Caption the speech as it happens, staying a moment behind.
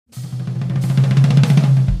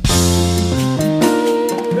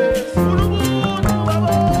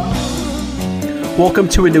Welcome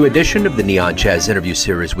to a new edition of the Neon Jazz interview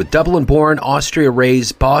series with Dublin-born,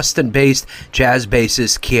 Austria-Raised, Boston-based jazz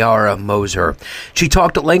bassist Ciara Moser. She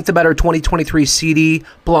talked at length about her 2023 CD,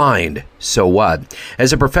 Blind, So What?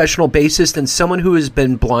 As a professional bassist and someone who has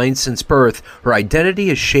been blind since birth, her identity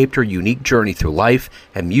has shaped her unique journey through life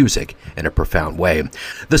and music in a profound way.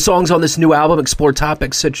 The songs on this new album explore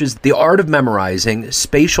topics such as the art of memorizing,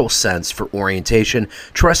 spatial sense for orientation,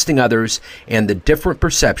 trusting others, and the different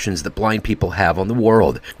perceptions that blind people have on the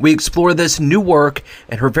world. We explore this new work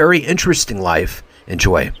and her very interesting life.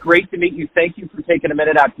 Enjoy. It's great to meet you. Thank you for taking a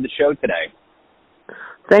minute out to the show today.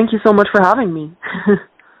 Thank you so much for having me.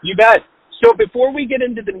 You bet. So before we get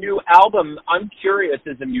into the new album, I'm curious,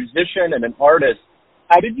 as a musician and an artist,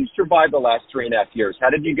 how did you survive the last 3.5 years? How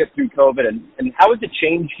did you get through COVID, and how has it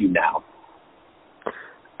changed you now?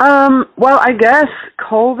 Well, I guess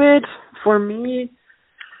COVID for me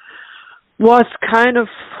was kind of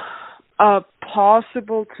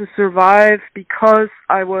possible to survive because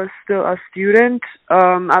I was still a student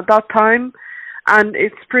at that time. And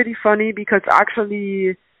it's pretty funny because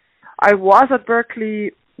actually I was at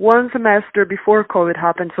Berkeley one semester before COVID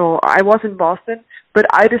happened, so I was in Boston, but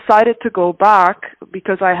I decided to go back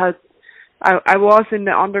because I was in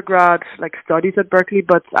the undergrad studies at Berkeley,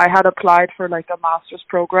 but I had applied for a master's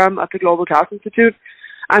program at the Global Jazz Institute,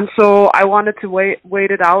 and so I wanted to wait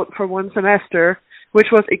it out for one semester, which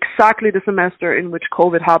was exactly the semester in which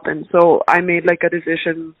COVID happened. So I made a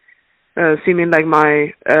decision, seeming like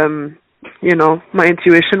my my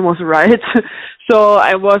intuition was right. So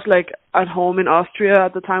I was at home in Austria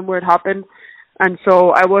at the time where it happened. And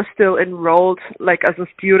so I was still enrolled as a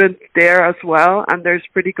student there as well. And there's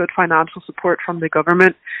pretty good financial support from the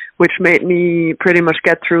government, which made me pretty much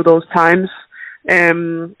get through those times.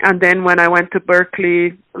 And then when I went to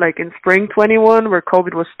Berkeley, in spring 21, where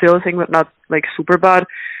COVID was still a thing, but not super bad,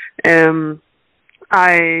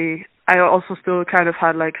 I also still kind of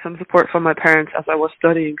had some support from my parents as I was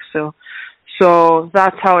studying. So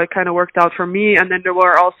that's how it kind of worked out for me. And then there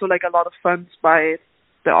were also a lot of funds by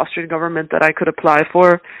the Austrian government that I could apply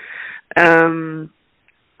for. And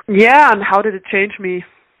how did it change me?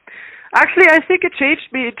 Actually, I think it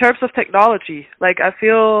changed me in terms of technology. I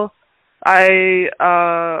feel I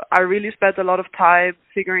really spent a lot of time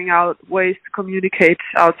figuring out ways to communicate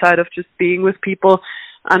outside of just being with people.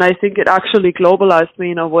 And I think it actually globalized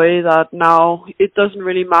me in a way that now it doesn't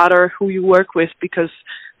really matter who you work with, because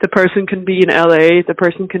the person can be in LA, the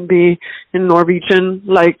person can be in Norwegian.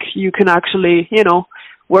 You can actually,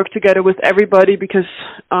 work together with everybody because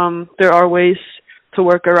there are ways to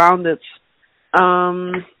work around it.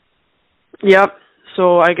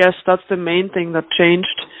 So I guess that's the main thing that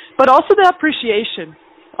changed. But also the appreciation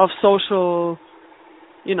of social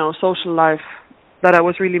life that I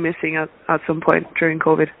was really missing at some point during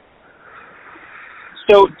COVID.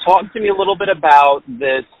 So talk to me a little bit about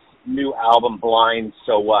this new album, Blind,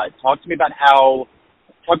 So What? Talk to me a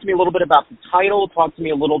little bit about the title. Talk to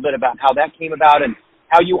me a little bit about how that came about and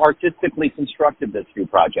how you artistically constructed this new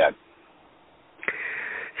project.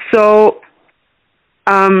 So,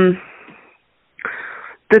 the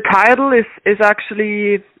title is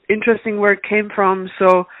actually interesting where it came from.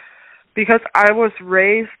 So, because I was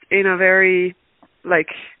raised in a very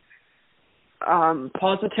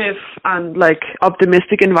positive and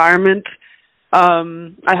optimistic environment.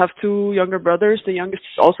 I have 2 younger brothers. The youngest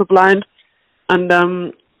is also blind, and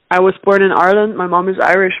I was born in Ireland. My mom is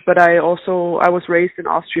Irish, but I was raised in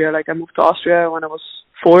Austria. I moved to Austria when I was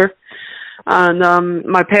 4, and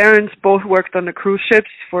my parents both worked on the cruise ships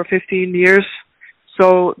for 15 years.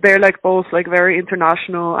 So they're both very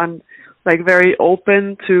international and very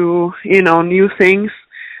open to new things.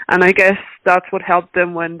 And I guess that's what helped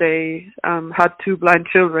them when they had 2 blind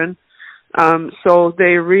children. So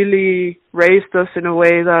they really raised us in a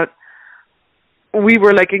way that we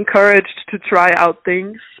were encouraged to try out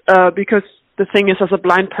things, because the thing is, as a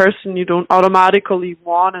blind person, you don't automatically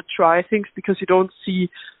want to try things because you don't see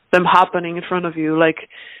them happening in front of you.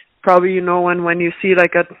 Probably when you see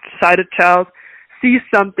a sighted child sees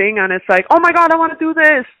something and it's oh my God, I want to do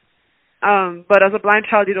this. But as a blind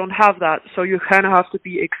child, you don't have that. So you kind of have to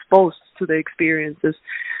be exposed to the experiences.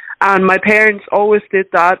 And my parents always did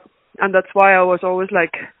that. And that's why I was always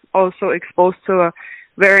also exposed to a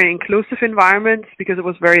very inclusive environment, because it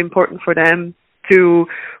was very important for them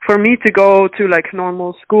for me to go to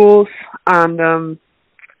normal schools and,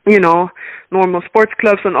 normal sports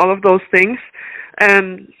clubs and all of those things.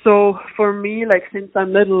 And so for me, since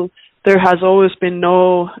I'm little, there has always been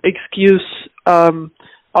no excuse,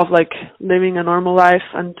 of living a normal life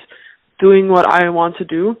and doing what I want to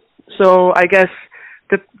do. So I guess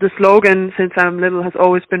the slogan since I'm little has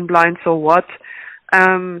always been Blind, So What?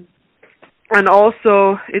 And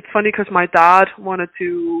also, it's funny because my dad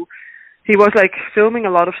he was like filming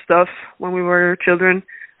a lot of stuff when we were children,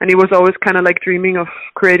 and he was always kind of like dreaming of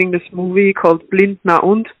creating this movie called Blind na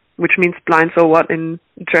und, which means blind so what in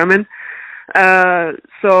German.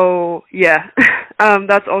 So yeah,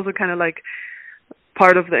 that's also kind of like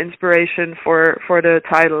part of the inspiration for the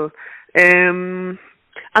title. And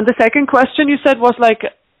the second question you said was like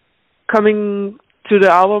coming to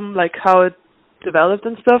the album, like how it developed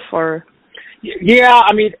and stuff, or? Yeah,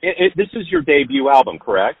 I mean, this is your debut album,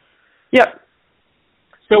 correct? Yep.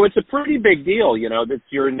 So it's a pretty big deal, you know, that's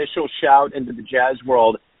your initial shout into the jazz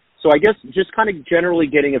world. So I guess just kind of generally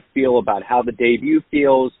getting a feel about how the debut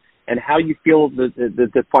feels and how you feel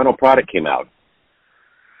the final product came out.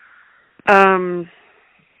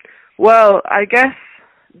 Well, I guess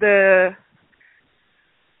the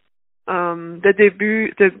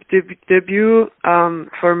debut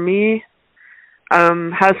for me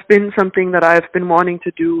has been something that I've been wanting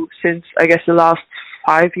to do since, I guess, the last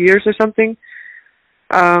 5 years or something.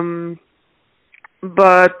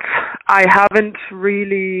 But I haven't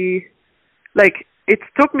really, like, it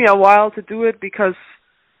took me a while to do it because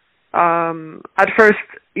at first,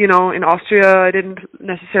 you know, in Austria, I didn't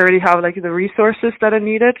necessarily have, like, the resources that I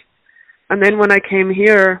needed. And then when I came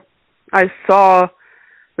here, I saw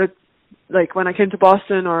that, like, when I came to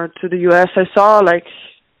Boston or to the US, I saw, like,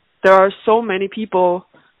 there are so many people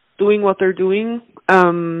doing what they're doing,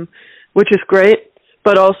 which is great,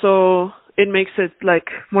 but also it makes it like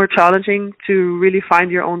more challenging to really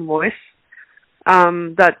find your own voice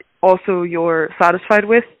that also you're satisfied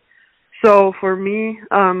with. So for me,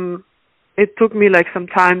 it took me like some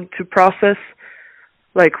time to process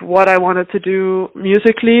like what I wanted to do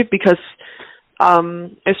musically, because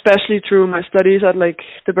especially through my studies at like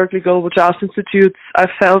the Berklee Global Jazz Institute, I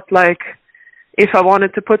felt like if I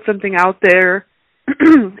wanted to put something out there,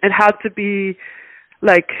 it had to be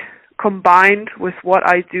like combined with what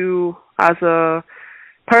I do as a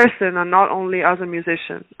person and not only as a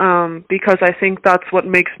musician, because I think that's what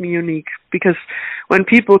makes me unique. Because when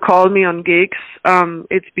people call me on gigs,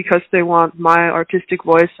 it's because they want my artistic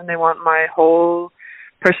voice and they want my whole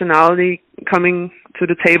personality coming to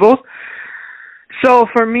the table. So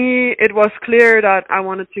for me, it was clear that I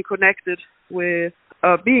wanted to connect it with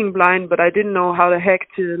being blind, but I didn't know how the heck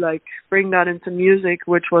to like bring that into music,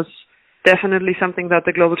 which was definitely something that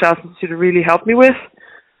the Global Jazz Institute really helped me with.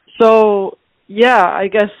 So yeah, I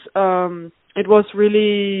guess it was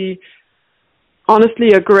really,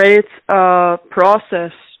 honestly, a great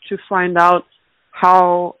process to find out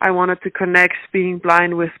how I wanted to connect being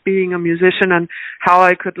blind with being a musician and how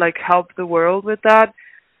I could like help the world with that,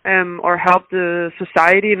 or help the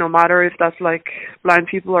society, no matter if that's like blind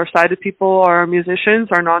people or sighted people or musicians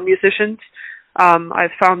or non-musicians.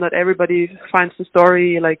 I've found that everybody finds the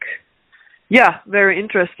story like, yeah, very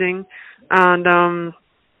interesting. And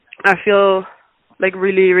I feel like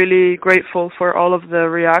really, really grateful for all of the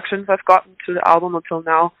reactions I've gotten to the album until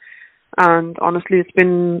now. And honestly, it's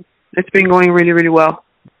been going really, really well.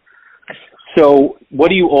 So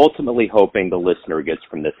what are you ultimately hoping the listener gets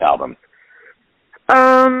from this album?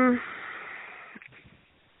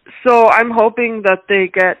 So I'm hoping that they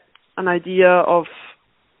get an idea of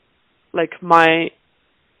like my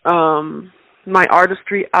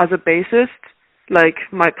artistry as a bassist, like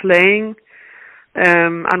my playing,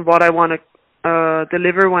 and what I want to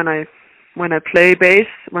deliver when I play bass,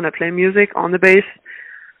 when I play music on the bass,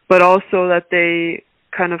 but also that they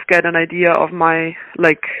kind of get an idea of my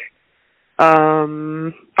like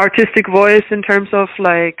artistic voice in terms of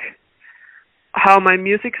like how my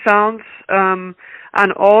music sounds, and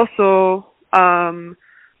also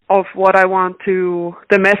of what I want to,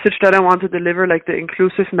 the message that I want to deliver, like the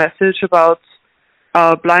inclusive message about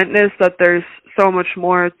blindness, that there's so much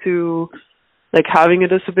more to like having a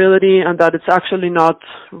disability, and that it's actually not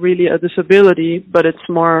really a disability, but it's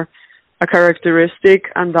more a characteristic,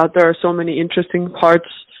 and that there are so many interesting parts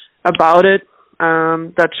about it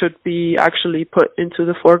that should be actually put into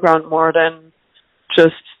the foreground more than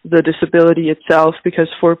just the disability itself. Because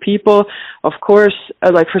for people, of course,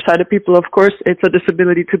 like for sighted people, of course, it's a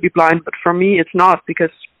disability to be blind, but for me, it's not, because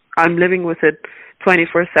I'm living with it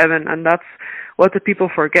 24/7, and that's what the people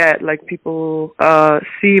forget. Like people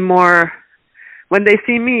see more, when they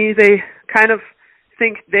see me, they kind of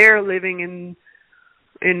think they're living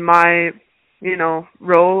in my, you know,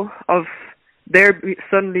 role of they're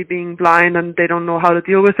suddenly being blind and they don't know how to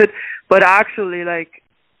deal with it. But actually, like,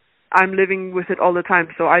 I'm living with it all the time,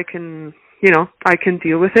 so I can, you know, I can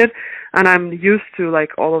deal with it, and I'm used to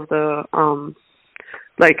like all of the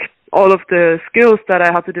skills that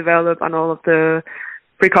I have to develop and all of the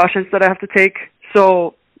precautions that I have to take.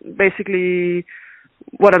 So basically,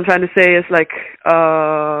 what I'm trying to say is like,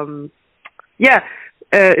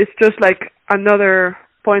 it's just like another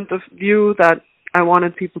point of view that I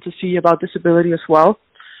wanted people to see about disability as well.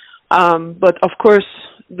 But of course,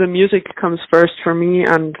 the music comes first for me,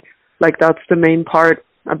 and like that's the main part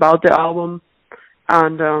about the album.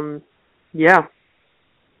 And yeah.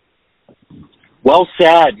 Well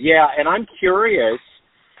said. Yeah, and I'm curious,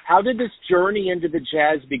 how did this journey into the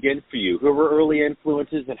jazz begin for you? Who were early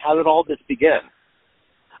influences, and how did all this begin?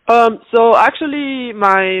 So actually,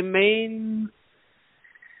 my main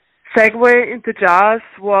segue into jazz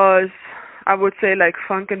was, I would say, like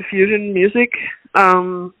funk and fusion music.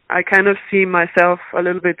 I kind of see myself a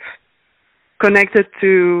little bit connected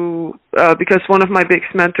to, because one of my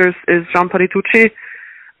biggest mentors is John Patitucci,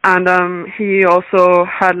 and he also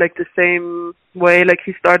had like the same way, like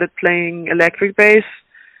he started playing electric bass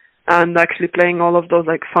and actually playing all of those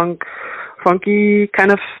like funky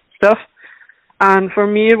kind of stuff. And for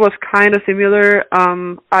me, it was kind of similar.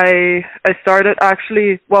 I started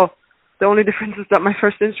actually, well, the only difference is that my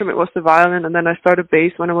first instrument was the violin, and then I started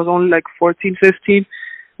bass when I was only like 14, 15,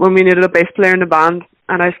 when we needed a bass player in the band.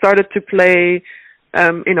 And I started to play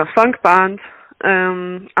in a funk band,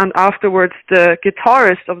 and afterwards the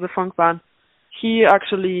guitarist of the funk band, he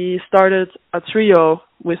actually started a trio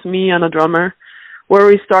with me and a drummer, where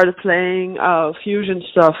we started playing fusion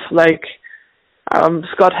stuff like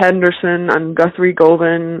Scott Henderson and Guthrie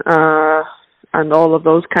Govan, and all of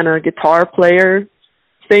those kind of guitar player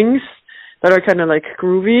things that are kind of like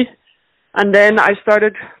groovy. And then I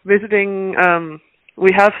started visiting, we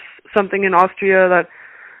have something in Austria that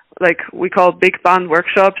like we call big band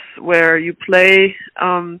workshops, where you play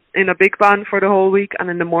in a big band for the whole week, and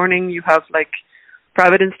in the morning you have like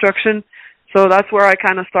private instruction. So that's where I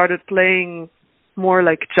kind of started playing more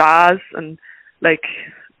like jazz and like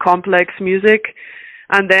complex music.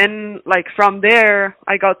 And then like from there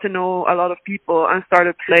I got to know a lot of people and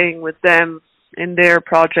started playing with them in their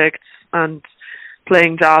projects and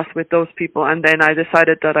playing jazz with those people. And then I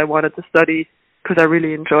decided that I wanted to study, because I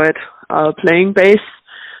really enjoyed playing bass,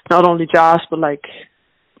 not only jazz but like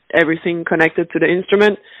everything connected to the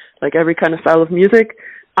instrument, like every kind of style of music.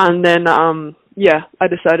 And then I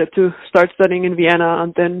decided to start studying in Vienna,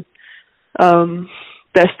 and then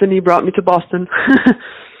destiny brought me to Boston.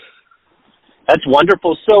 That's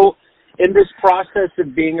wonderful. So in this process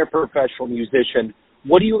of being a professional musician,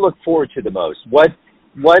 what do you look forward to the most? What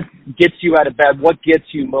gets you out of bed? What gets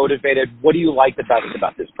you motivated? What do you like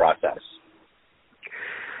about this process?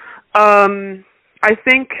 I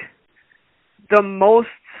think the most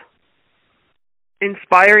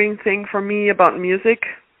inspiring thing for me about music,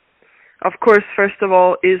 of course, first of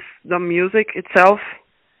all, is the music itself,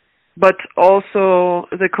 but also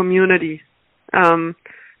the community.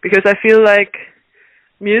 Because I feel like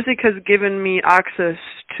music has given me access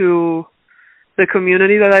to the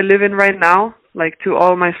community that I live in right now, like to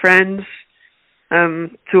all my friends,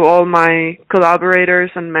 to all my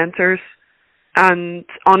collaborators and mentors. And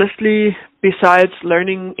honestly, besides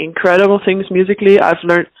learning incredible things musically, I've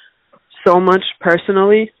learned so much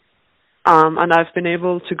personally, and I've been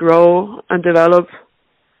able to grow and develop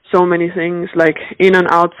so many things like in and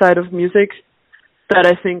outside of music, that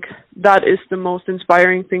I think that is the most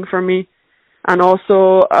inspiring thing for me. And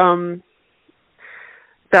also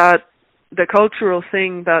that the cultural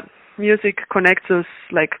thing, that music connects us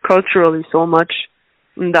like culturally so much,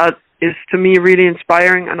 and that is to me really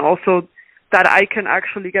inspiring. And also that I can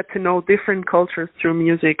actually get to know different cultures through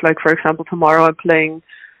music. Like for example, tomorrow I'm playing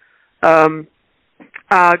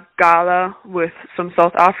a gala with some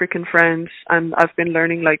South African friends, and I've been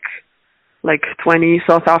learning like 20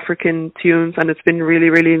 South African tunes, and it's been really,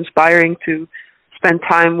 really inspiring to spend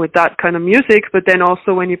time with that kind of music. But then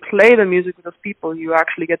also when you play the music with those people, you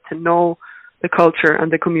actually get to know the culture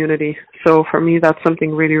and the community. So for me, that's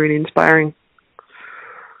something really, really inspiring.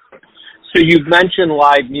 So you've mentioned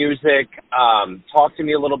live music. Talk to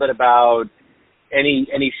me a little bit about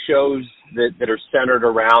any shows that are centered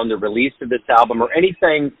around the release of this album, or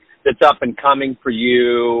anything that's up and coming for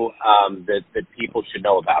you that people should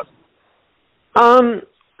know about.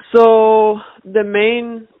 So the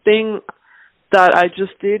main thing that I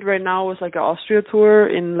just did right now was like an Austria tour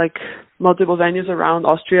in like multiple venues around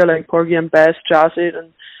Austria, like Porgy and Bess, Jazz It,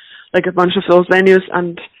 and like a bunch of those venues.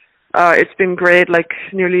 And it's been great. Like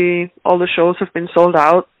nearly all the shows have been sold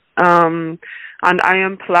out. And I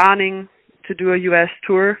am planning to do a US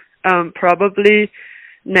tour, probably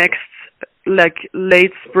next, like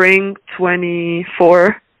late spring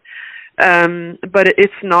 24. But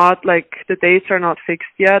it's not like, the dates are not fixed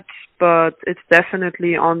yet, but it's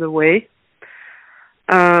definitely on the way.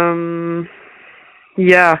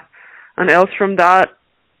 yeah, and else from that,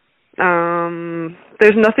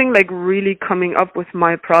 there's nothing like really coming up with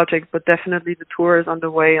my project, but definitely the tour is on the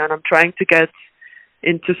way, and I'm trying to get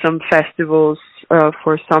into some festivals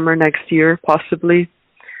for summer next year, possibly.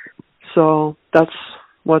 So that's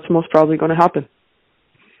what's most probably going to happen.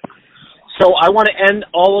 So I want to end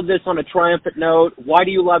all of this on a triumphant note. Why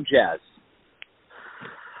do you love jazz?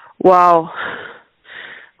 Wow.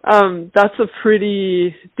 That's a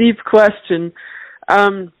pretty deep question.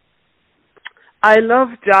 I love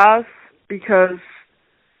jazz because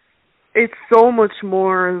it's so much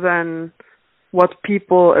more than what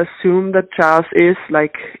people assume that jazz is.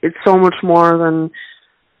 Like, it's so much more than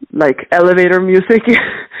like elevator music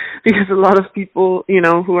because a lot of people, you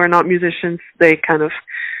know, who are not musicians, they kind of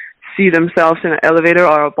see themselves in an elevator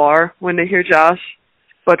or a bar when they hear jazz.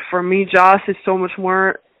 But for me, jazz is so much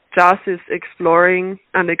more. Jazz is exploring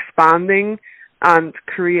and expanding and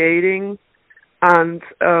creating, and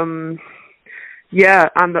and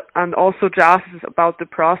also jazz is about the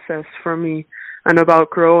process for me, and about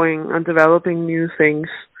growing and developing new things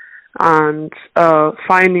and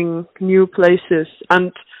finding new places.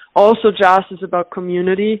 And also jazz is about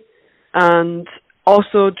community, and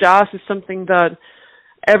also jazz is something that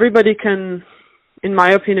everybody can, in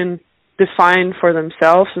my opinion, define for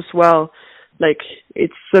themselves as well. Like,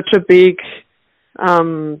 it's such a big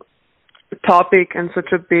topic and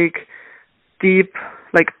such a big, deep,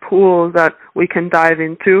 like, pool that we can dive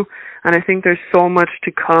into. And I think there's so much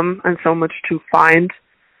to come and so much to find.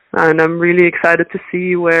 And I'm really excited to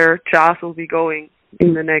see where jazz will be going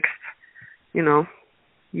in the next, you know,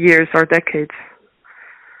 years or decades.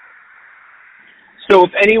 So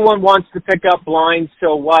if anyone wants to pick up Blind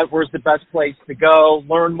So What, where's the best place to go?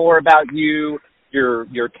 Learn more about you,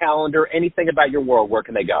 your calendar, anything about your world, where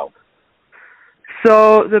can they go?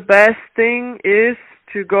 So the best thing is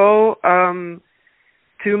to go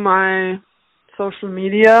to my social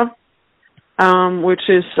media, which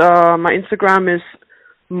is my Instagram is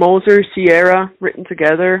Moser Ciara, written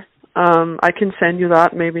together. I can send you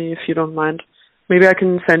that, maybe, if you don't mind. Maybe I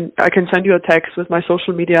can send you a text with my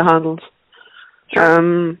social media handles.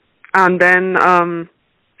 Sure. And then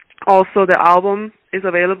also the album is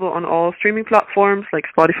available on all streaming platforms like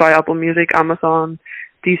Spotify, Apple Music, Amazon,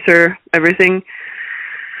 Deezer, everything,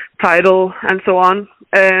 Tidal, and so on.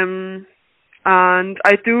 And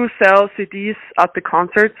I do sell CDs at the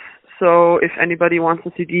concerts, so if anybody wants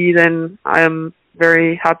a CD, then I am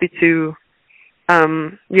very happy to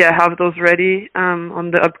have those ready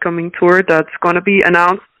on the upcoming tour that's going to be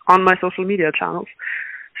announced on my social media channels.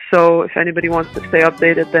 So if anybody wants to stay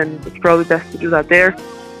updated, then it's probably best to do that there.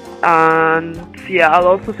 And yeah, I'll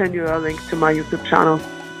also send you a link to my YouTube channel.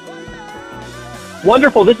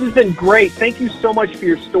 Wonderful. This has been great. Thank you so much for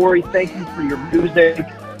your story. Thank you for your music.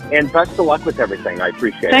 And best of luck with everything. I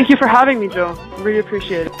appreciate it. Thank you for having me, Joe. Really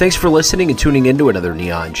appreciate it. Thanks for listening and tuning into another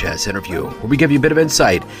Neon Jazz interview, where we give you a bit of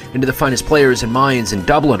insight into the finest players and minds in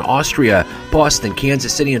Dublin, Austria, Boston,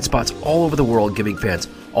 Kansas City, and spots all over the world, giving fans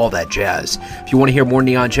all that jazz. If you want to hear more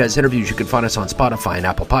Neon Jazz interviews, you can find us on Spotify and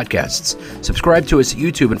Apple Podcasts. Subscribe to us at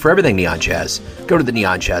YouTube, and for everything Neon Jazz, go to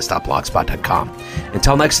theneonjazz.blogspot.com.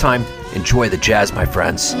 Until next time, enjoy the jazz, my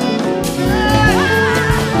friends.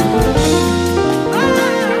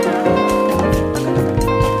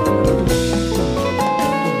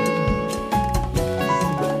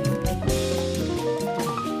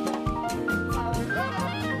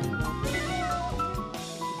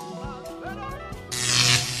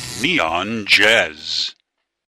 Neon Jazz.